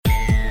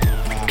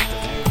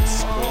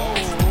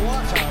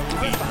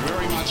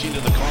much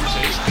into the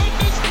contest.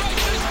 Goodness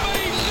gracious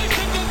me,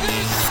 listen to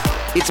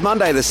this! It's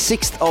Monday the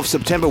 6th of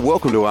September.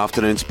 Welcome to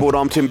Afternoon Sport.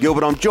 I'm Tim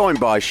Gilbert. I'm joined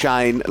by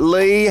Shane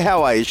Lee.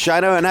 How are you,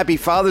 Shano? And happy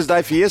Father's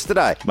Day for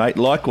yesterday. Mate,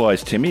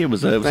 likewise, Timmy. It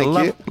was a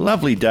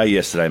lovely day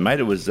yesterday, mate.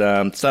 It was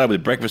started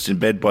with breakfast in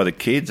bed by the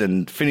kids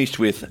and finished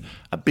with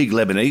a big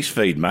Lebanese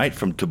feed, mate,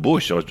 from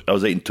Tabush. I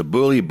was eating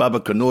tabbouleh, baba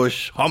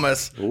ganoush,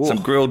 hummus,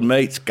 some grilled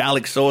meats,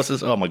 garlic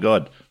sauces. Oh, my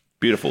God.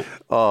 Beautiful.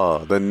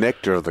 Oh, the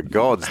nectar of the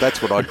gods.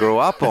 That's what I grew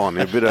up on.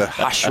 A bit of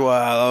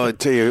hashwa.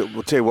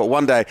 We'll tell you what,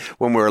 one day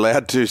when we're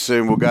allowed to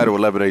soon, we'll go to a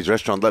Lebanese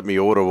restaurant, let me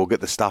order, we'll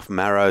get the stuffed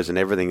marrows and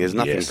everything. There's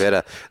nothing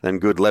better than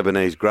good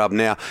Lebanese grub.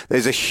 Now,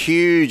 there's a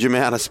huge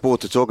amount of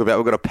sport to talk about.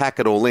 We've got to pack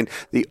it all in.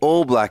 The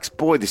All Blacks,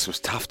 boy, this was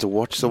tough to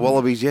watch. The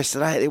Wallabies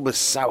yesterday, it was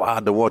so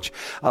hard to watch.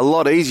 A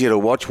lot easier to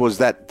watch was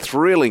that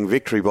thrilling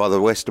victory by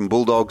the Western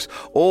Bulldogs.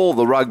 All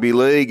the rugby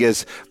league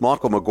as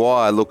Michael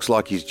Maguire looks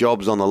like his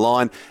job's on the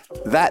line.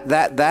 That,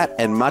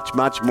 and much,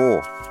 much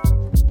more.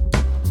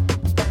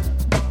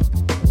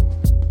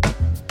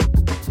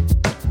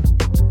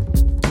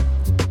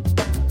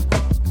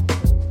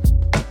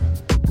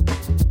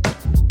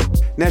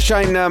 Now,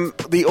 Shane,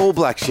 the All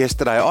Blacks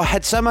yesterday, I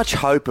had so much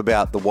hope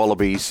about the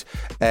Wallabies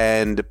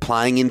and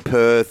playing in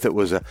Perth. It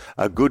was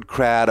a good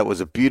crowd. It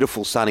was a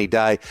beautiful sunny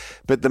day.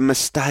 But the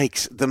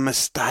mistakes,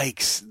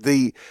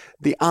 the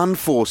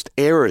unforced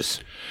errors.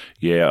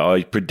 Yeah,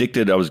 I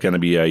predicted I was going to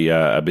be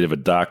a bit of a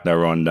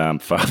darkener on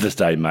Father's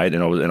Day, mate,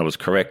 and I was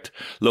correct.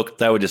 Look,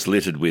 they were just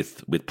littered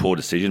with poor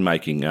decision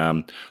making.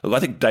 Look, I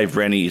think Dave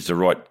Rennie is the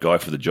right guy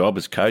for the job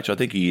as coach. I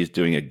think he is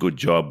doing a good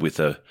job with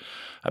a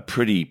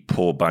pretty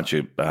poor bunch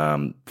of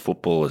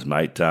footballers,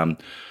 mate. On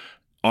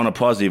a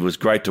positive, it was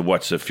great to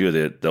watch a few of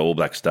the All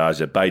Black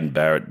stars. Baden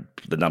Barrett,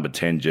 the number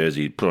 10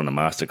 jersey, put on a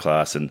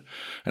masterclass. And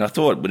I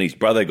thought when his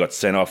brother got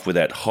sent off with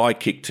that high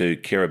kick to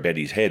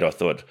Kiribati's head, I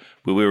thought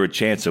we were a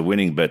chance of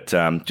winning, but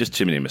just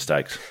too many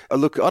mistakes.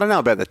 Look, I don't know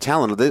about the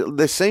talent.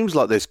 There seems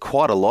like there's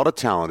quite a lot of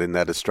talent in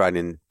that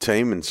Australian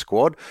team and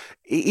squad.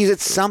 Is it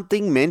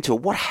something mental?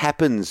 What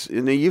happens?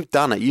 You know, you've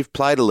done it. You've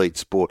played elite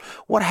sport.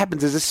 What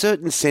happens? There's a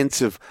certain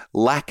sense of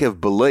lack of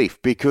belief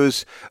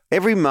because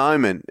every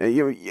moment,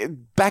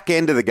 back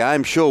end of the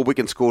game, sure, we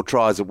can score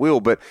tries at will,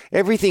 but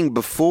everything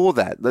before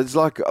that, there's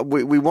like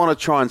we want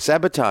to try and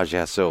sabotage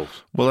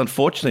ourselves. Well,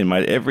 unfortunately,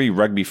 mate, every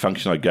rugby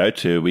function I go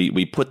to,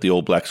 we put the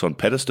All Blacks on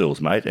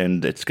pedestals, mate,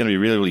 and it's going to be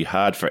really, really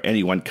hard for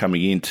anyone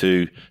coming in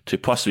to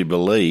possibly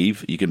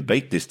believe you can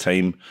beat this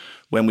team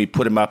when we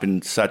put them up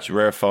in such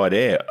rarefied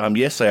air.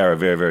 Yes, they are a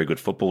very, very good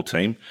football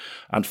team.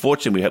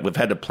 Unfortunately, we've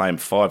had to play them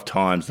 5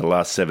 times in the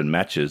last 7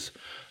 matches,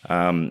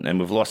 and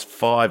we've lost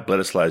 5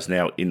 Bledisloes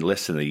now in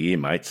less than a year,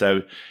 mate.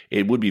 So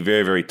it would be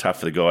very, very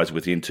tough for the guys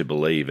within to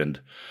believe, and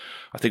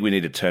I think we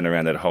need to turn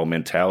around that whole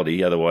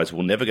mentality. Otherwise,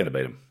 we're never going to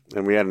beat them.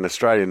 And we had an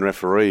Australian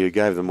referee who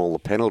gave them all the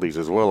penalties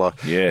as well.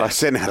 I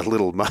sent out a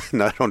little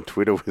note on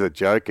Twitter with a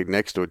joke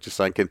next to it just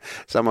saying, can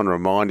someone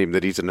remind him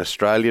that he's an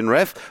Australian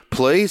ref,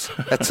 please,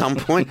 at some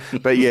point?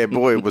 But yeah,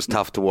 boy, it was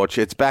tough to watch.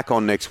 It's back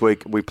on next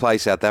week. We play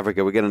South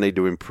Africa. We're going to need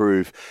to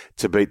improve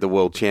to beat the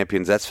world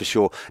champions, that's for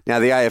sure. Now,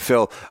 the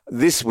AFL,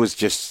 this was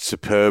just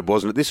superb,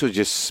 wasn't it? This was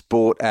just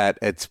sport at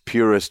its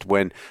purest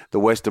when the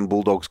Western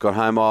Bulldogs got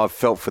home. I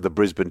felt for the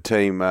Brisbane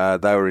team.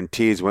 They were in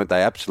tears, weren't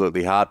they?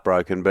 Absolutely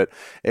heartbroken, but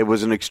it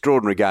was an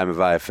extraordinary game of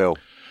AFL.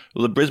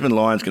 Well, the Brisbane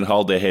Lions can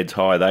hold their heads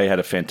high. They had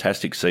a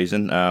fantastic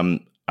season.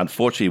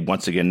 Unfortunately,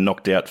 once again,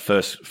 knocked out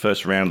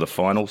first round of the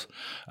finals.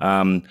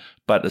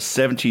 But a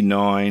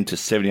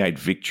 79-78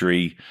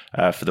 victory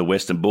for the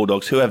Western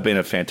Bulldogs, who have been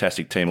a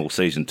fantastic team all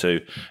season too.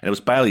 And it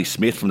was Bailey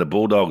Smith from the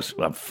Bulldogs,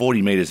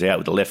 40 metres out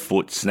with the left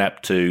foot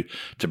snap to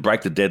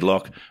break the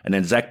deadlock. And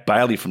then Zach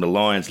Bailey from the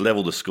Lions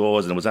levelled the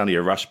scores, and it was only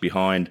a rush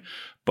behind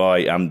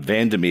by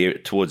Vandermeer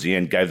towards the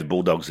end, gave the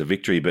Bulldogs a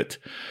victory. But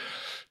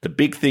the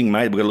big thing,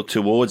 mate, we're going to look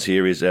towards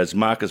here is as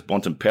Marcus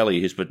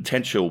Bontempelli, his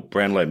potential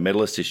Brownlow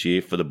medalist this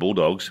year for the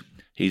Bulldogs,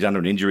 he's under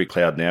an injury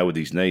cloud now with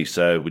his knee,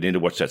 so we need to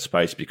watch that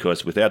space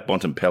because without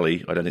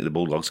Bontempelli, I don't think the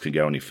Bulldogs can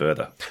go any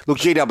further. Look,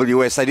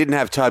 GWS, they didn't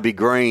have Toby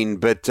Green,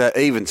 but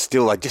even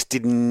still, they just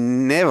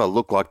never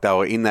look like they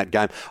were in that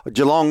game.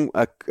 Geelong,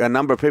 a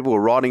number of people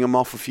were writing them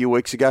off a few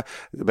weeks ago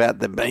about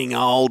them being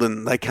old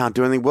and they can't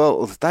do anything.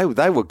 Well, they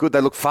were good.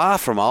 They look far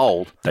from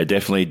old. They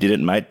definitely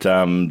didn't, mate. They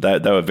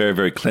were very,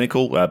 very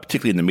clinical,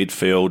 particularly in the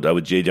midfield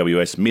with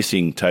GWS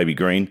missing Toby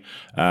Green.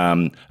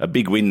 A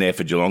big win there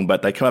for Geelong,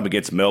 but they come up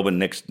against Melbourne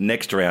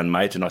next round,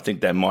 mate, and I think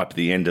that might be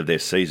the end of their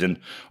season.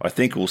 I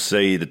think we'll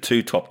see the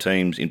 2 top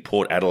teams in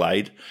Port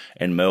Adelaide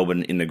and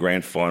Melbourne in the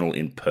grand final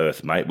in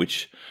Perth, mate,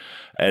 which,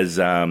 as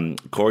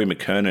Corey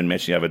McKernan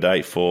mentioned the other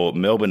day, for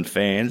Melbourne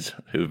fans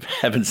who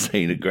haven't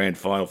seen a grand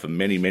final for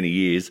many, many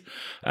years,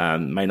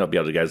 may not be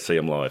able to go to see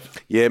them live.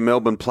 Yeah,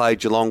 Melbourne played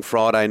Geelong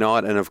Friday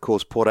night, and of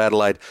course Port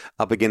Adelaide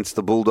up against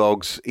the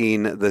Bulldogs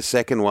in the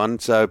second one.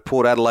 So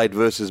Port Adelaide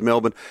versus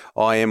Melbourne.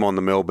 I am on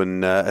the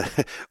Melbourne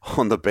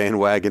on the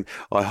bandwagon.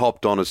 I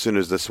hopped on as soon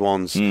as the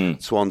Swans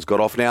got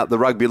off. Now the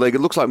rugby league,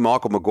 it looks like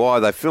Michael Maguire.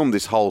 They filmed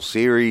this whole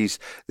series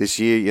this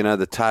year. You know,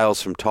 the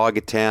tales from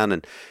Tiger Town,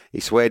 and he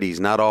sweared his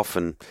nut off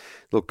and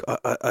Look,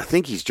 I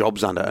think his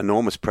job's under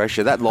enormous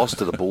pressure. That loss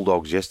to the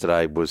Bulldogs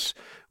yesterday was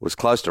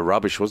close to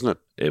rubbish, wasn't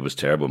it? It was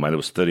terrible, mate. It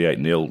was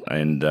 38-0,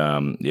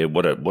 and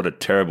what a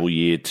terrible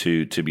year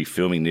to be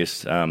filming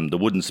this. The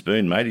wooden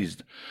spoon, mate. He's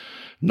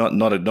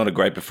not a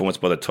great performance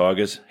by the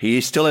Tigers.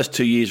 He still has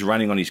 2 years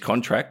running on his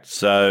contract,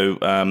 so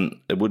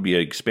it would be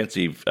an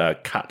expensive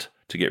cut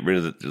to get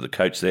rid of the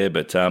coach there.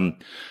 But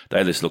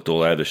they just looked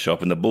all over the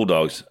shop, and the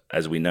Bulldogs,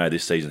 as we know,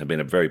 this season have been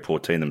a very poor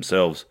team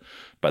themselves.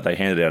 But they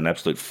handed out an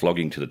absolute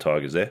flogging to the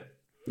Tigers there.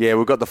 Yeah,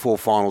 we've got the 4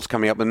 finals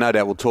coming up, and no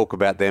doubt we'll talk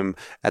about them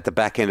at the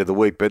back end of the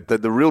week. But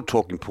the real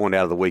talking point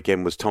out of the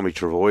weekend was Tommy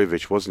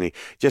Trbojevic, wasn't he?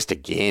 Just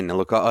again,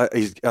 look, I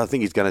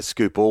think he's going to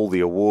scoop all the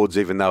awards,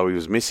 even though he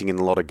was missing in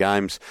a lot of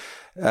games.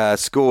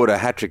 Scored a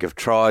hat-trick of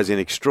tries in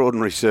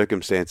extraordinary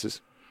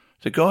circumstances.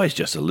 The guy's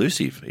just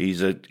elusive.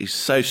 He's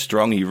so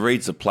strong. He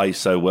reads the play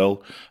so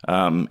well,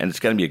 and it's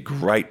going to be a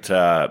great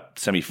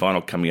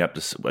semi-final coming up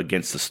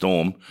against the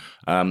Storm.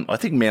 I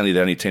think Manly are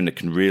the only team that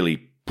can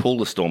really pull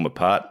the Storm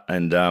apart,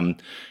 and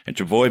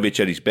Trbojevic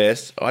at his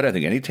best, I don't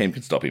think any team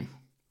can stop him.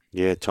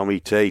 Yeah, Tommy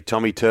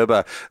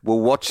Turbo. We'll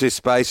watch this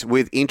space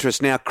with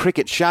interest. Now,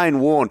 cricket, Shane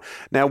Warne.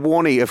 Now,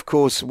 Warney, of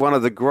course, one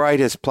of the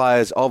greatest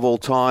players of all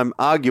time,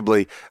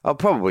 arguably,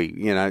 probably,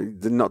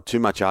 not too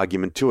much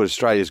argument to it,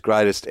 Australia's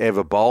greatest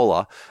ever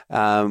bowler,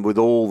 with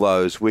all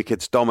those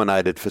wickets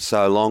dominated for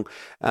so long.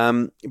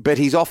 But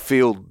his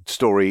off-field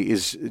story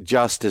is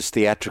just as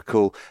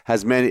theatrical,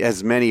 has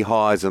many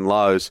highs and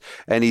lows,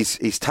 and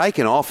he's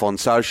taken off on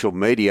social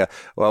media.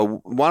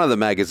 Well, one of the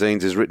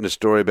magazines has written a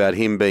story about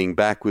him being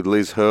back with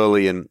Liz Hurley,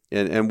 and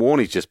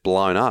Warney's just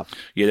blown up.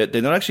 Yeah,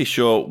 they're not actually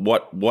sure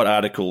what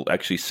article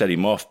actually set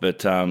him off,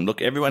 but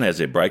look, everyone has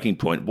their breaking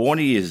point.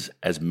 Warney is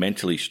as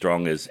mentally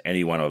strong as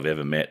anyone I've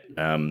ever met,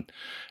 and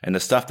the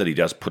stuff that he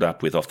does put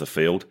up with off the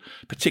field,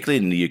 particularly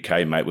in the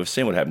UK, mate. We've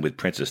seen what happened with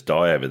Princess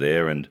Di over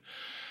there, and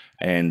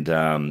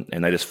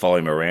they just follow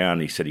him around.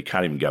 He said he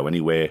can't even go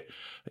anywhere.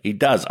 He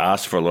does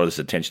ask for a lot of this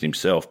attention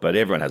himself, but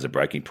everyone has a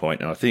breaking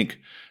point, and I think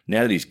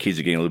now that his kids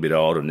are getting a little bit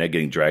older and they're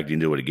getting dragged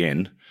into it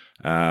again,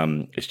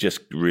 it's just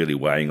really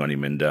weighing on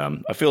him, and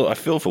I feel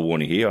for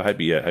Warney here. I hope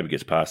he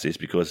gets past this,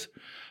 because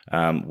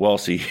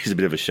whilst he is a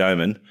bit of a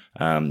showman,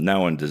 no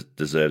one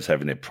deserves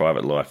having their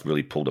private life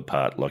really pulled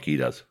apart like he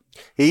does.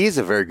 He is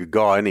a very good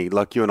guy, isn't he?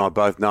 Like you and I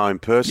both know him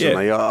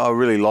personally. Yeah. I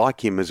really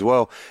like him as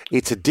well.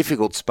 It's a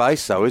difficult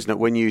space, though, isn't it?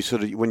 When you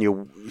sort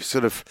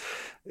of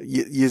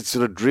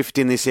drift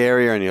in this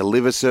area and you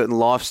live a certain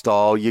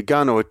lifestyle, you're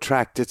going to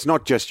attract. It's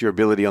not just your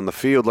ability on the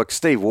field. Like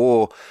Steve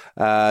Waugh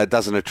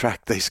doesn't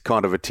attract this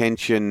kind of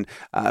attention.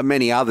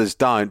 Many others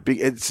don't.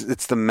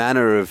 It's the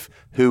manner of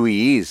who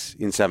he is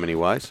in so many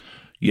ways.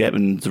 Yeah,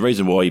 and the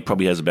reason why he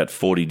probably has about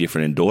 40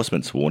 different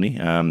endorsements,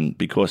 Warney,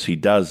 because he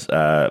does,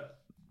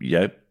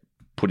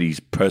 put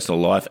his personal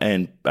life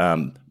and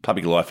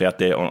public life out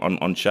there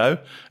on show,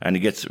 and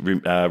he gets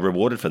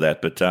rewarded for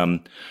that. But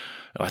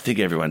I think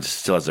everyone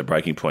still has a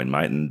breaking point,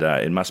 mate, and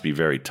it must be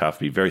very tough,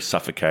 be very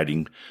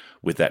suffocating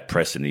with that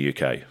press in the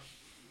UK.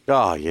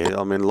 Oh yeah,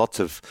 I mean, lots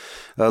of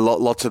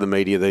the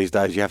media these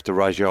days. You have to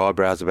raise your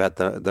eyebrows about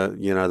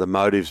the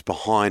motives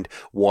behind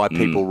why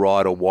people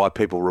write or why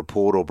people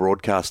report or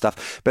broadcast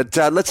stuff. But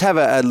let's have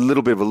a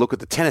little bit of a look at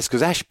the tennis,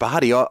 because Ash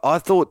Barty, I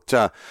thought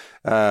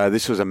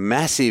this was a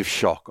massive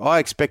shock. I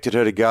expected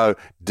her to go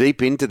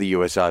deep into the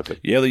US Open.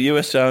 Yeah, the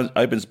US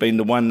Open's been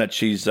the one that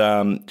she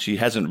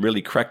hasn't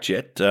really cracked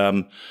yet.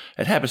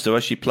 It happens to her.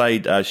 She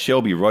played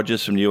Shelby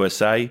Rogers from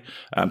USA.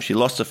 She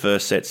lost the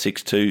first set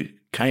 6-2.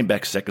 Came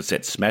back second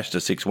set, smashed her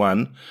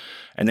 6-1,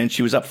 and then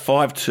she was up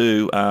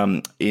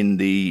 5-2 in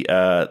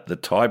the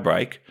tie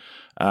break,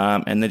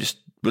 and they just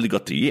really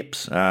got the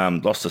yips.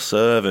 Lost the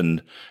serve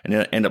and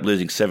ended up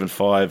losing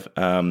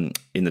 7-5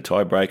 in the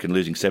tie break and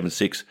losing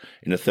 7-6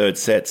 in the third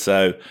set.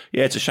 So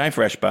yeah, it's a shame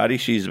for Ash Barty.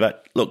 She's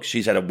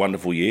had a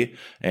wonderful year,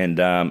 and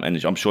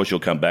I'm sure she'll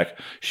come back.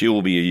 She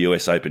will be a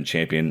US Open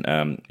champion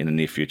in the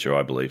near future,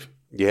 I believe.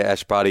 Yeah,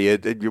 Ash Barty,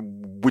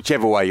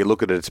 whichever way you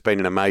look at it, it's been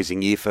an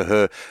amazing year for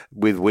her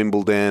with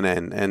Wimbledon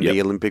and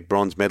the Olympic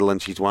bronze medal,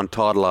 and she's won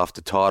title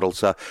after title,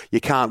 so you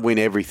can't win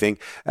everything.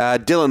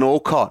 Dylan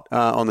Alcott,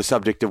 on the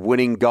subject of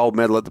winning gold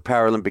medal at the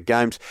Paralympic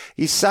Games,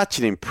 he's such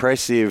an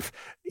impressive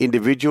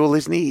individual,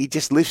 isn't he? He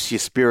just lifts your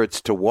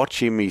spirits to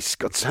watch him. He's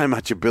got so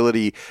much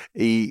ability.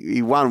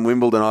 He won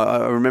Wimbledon.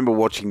 I remember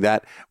watching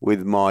that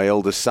with my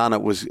eldest son.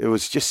 It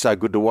was just so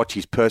good to watch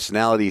his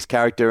personality, his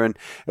character, and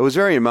it was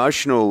very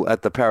emotional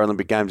at the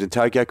Paralympic Games in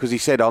Tokyo, because he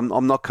said,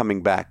 I'm not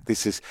coming back.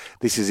 This is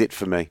it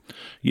for me.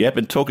 Yep,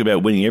 and talking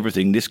about winning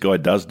everything, this guy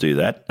does do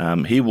that.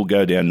 He will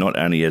go down not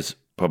only as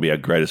probably our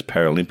greatest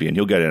Paralympian,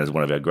 he'll go down as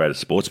one of our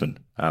greatest sportsmen.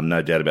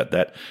 No doubt about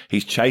that.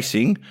 He's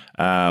chasing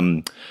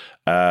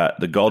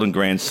the Golden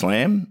Grand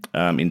Slam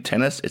in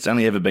tennis. It's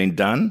only ever been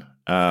done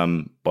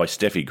by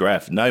Steffi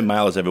Graf. No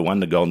male has ever won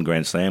the Golden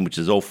Grand Slam, which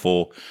is all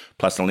four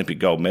plus an Olympic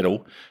gold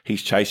medal.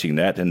 He's chasing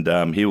that,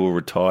 and he will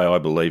retire, I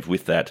believe,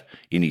 with that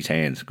in his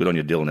hands. Good on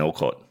you, Dylan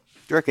Alcott.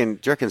 you reckon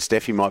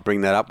Steffi might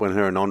bring that up when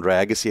her and Andre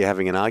Agassi are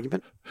having an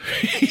argument?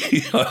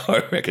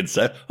 I reckon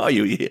so. Oh, have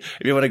you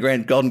won a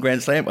Golden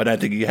Grand Slam? I don't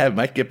think you have,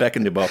 mate. Get back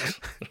in the box.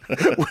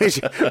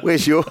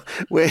 where's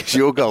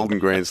your Golden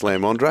Grand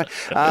Slam, Andre?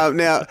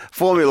 Now,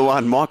 Formula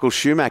One, Michael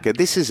Schumacher.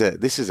 This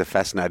is a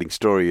fascinating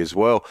story as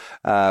well.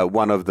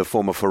 One of the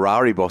former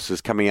Ferrari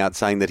bosses coming out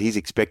saying that he's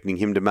expecting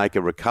him to make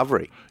a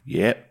recovery.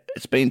 Yeah,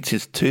 it's been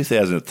since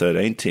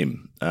 2013,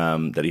 Tim,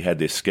 that he had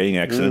this skiing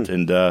accident,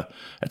 and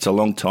it's a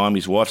long time.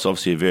 His wife's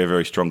obviously a very,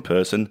 very strong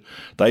person.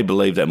 They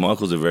believe that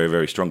Michael's a very,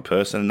 very strong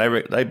person,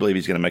 and they believe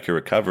he's going to make a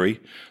recovery.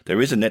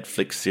 There is a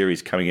Netflix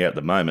series coming out at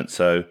the moment,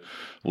 so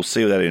we'll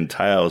see what that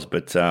entails.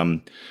 But,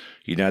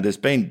 there's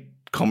been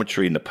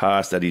commentary in the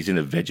past that he's in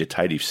a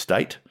vegetative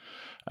state.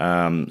 So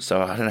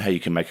I don't know how you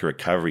can make a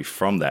recovery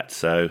from that.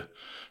 So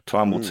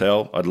time will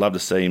tell. I'd love to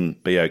see him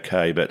be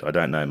okay, but I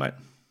don't know, mate.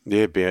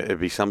 Yeah,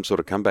 it'd be some sort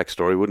of comeback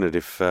story, wouldn't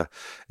it,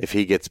 if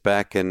he gets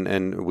back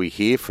and we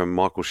hear from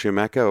Michael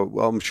Schumacher?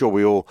 Well, I'm sure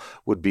we all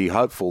would be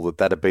hopeful that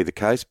that'd be the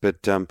case,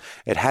 but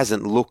it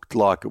hasn't looked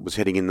like it was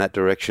heading in that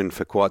direction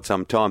for quite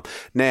some time.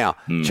 Now,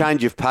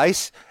 change of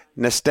pace,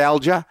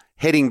 nostalgia,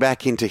 heading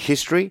back into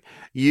history.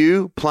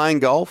 You playing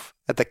golf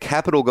at the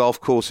Capital Golf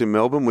Course in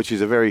Melbourne, which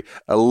is a very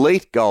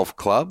elite golf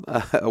club,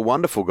 a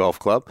wonderful golf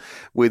club,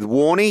 with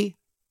Warnie,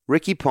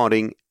 Ricky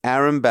Ponting,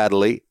 Aaron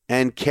Baddeley,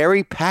 and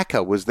Kerry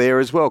Packer was there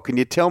as well. Can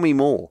you tell me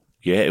more?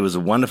 Yeah, it was a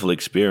wonderful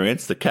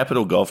experience. The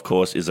Capital Golf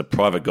Course is a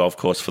private golf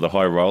course for the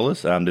high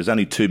rollers. There's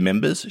only two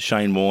members,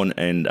 Shane Warne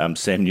and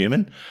Sam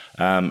Newman.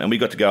 And we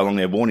got to go along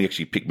there. Warnie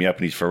actually picked me up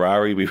in his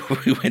Ferrari. We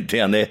went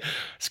down there,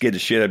 scared the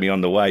shit out of me on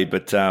the way.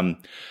 But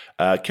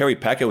Kerry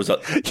Packer was...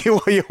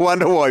 You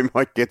wonder why he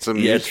might get some...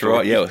 Yeah, that's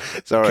right, yeah.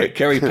 Sorry.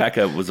 Kerry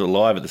Packer was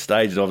alive at the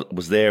stage. I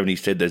was there, and he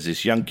said there's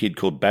this young kid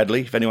called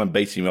Badley. If anyone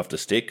beats him off the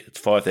stick,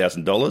 it's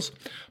 $5,000.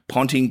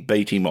 Ponting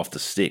beat him off the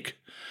stick.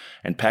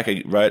 And Packer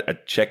wrote a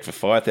check for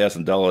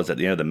 $5,000 at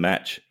the end of the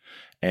match.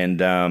 And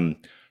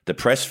the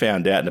press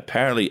found out, and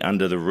apparently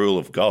under the rule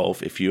of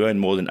golf, if you earn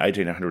more than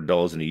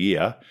 $1,800 in a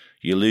year,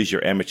 you lose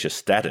your amateur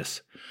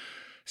status.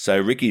 So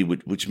Ricky,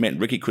 which meant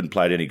Ricky couldn't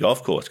play at any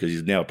golf course because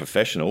he's now a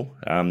professional.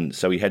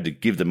 So he had to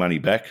give the money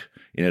back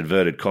in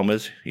inverted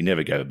commas. He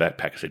never gave it back.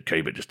 Packer said,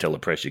 keep it, just tell the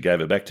press you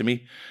gave it back to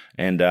me.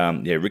 And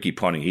Ricky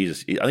Ponting, I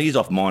think he's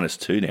off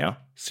 -2 now.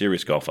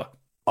 Serious golfer.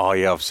 Oh,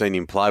 yeah, I've seen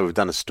him play. We've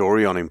done a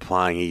story on him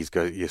playing. He's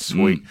got your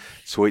sweet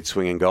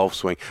swing and golf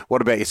swing.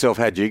 What about yourself?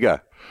 How'd you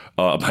go?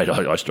 Oh, mate,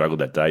 I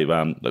struggled that day.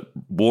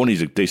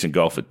 Warnie's a decent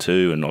golfer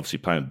too, and obviously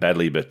playing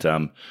badly. But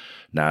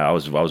no, I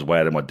was way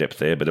out of my depth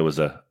there. But it was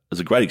a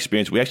great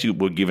experience. We actually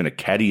were given a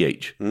caddy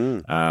each,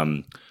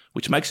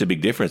 which makes a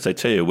big difference. They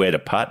tell you where to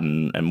putt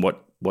and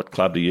what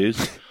club to use.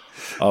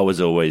 He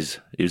was always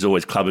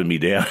clubbing me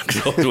down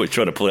because I was always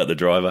trying to pull out the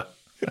driver.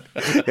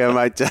 Yeah,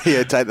 mate.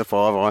 Yeah, take the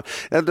 5-iron.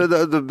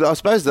 I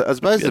suppose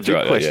the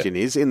big question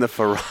is, in the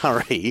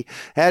Ferrari,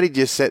 how did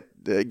you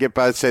get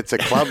both sets of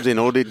clubs in,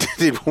 or did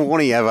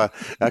Warnie have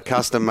a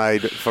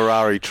custom-made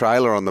Ferrari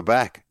trailer on the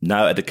back?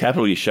 No, at the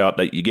Capital you show up,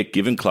 you get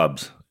given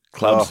clubs,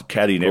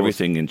 caddy and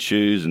everything, and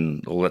shoes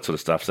and all that sort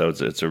of stuff. So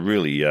it's a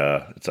really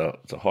it's a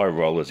high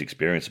rollers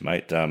experience,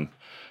 mate.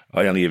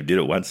 I only ever did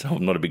it once.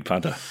 I'm not a big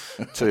punter.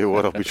 Tell you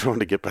what, I'll be trying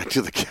to get back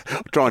to the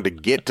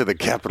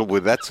Capital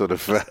with that sort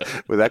of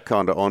with that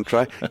kind of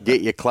entree. Get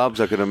your clubs.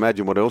 I can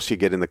imagine what else you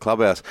get in the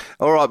clubhouse.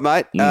 All right,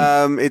 mate.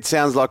 It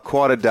sounds like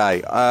quite a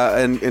day,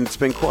 and it's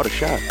been quite a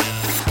show.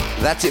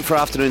 That's it for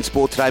Afternoon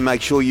Sport today.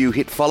 Make sure you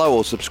hit follow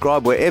or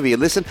subscribe wherever you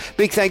listen.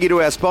 Big thank you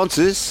to our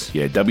sponsors.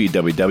 Yeah,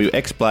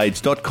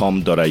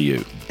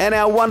 www.xblades.com.au. And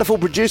our wonderful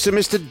producer,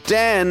 Mr.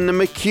 Dan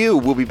McHugh,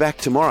 will be back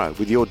tomorrow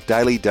with your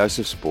daily dose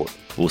of sport.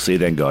 We'll see you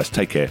then, guys.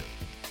 Take care.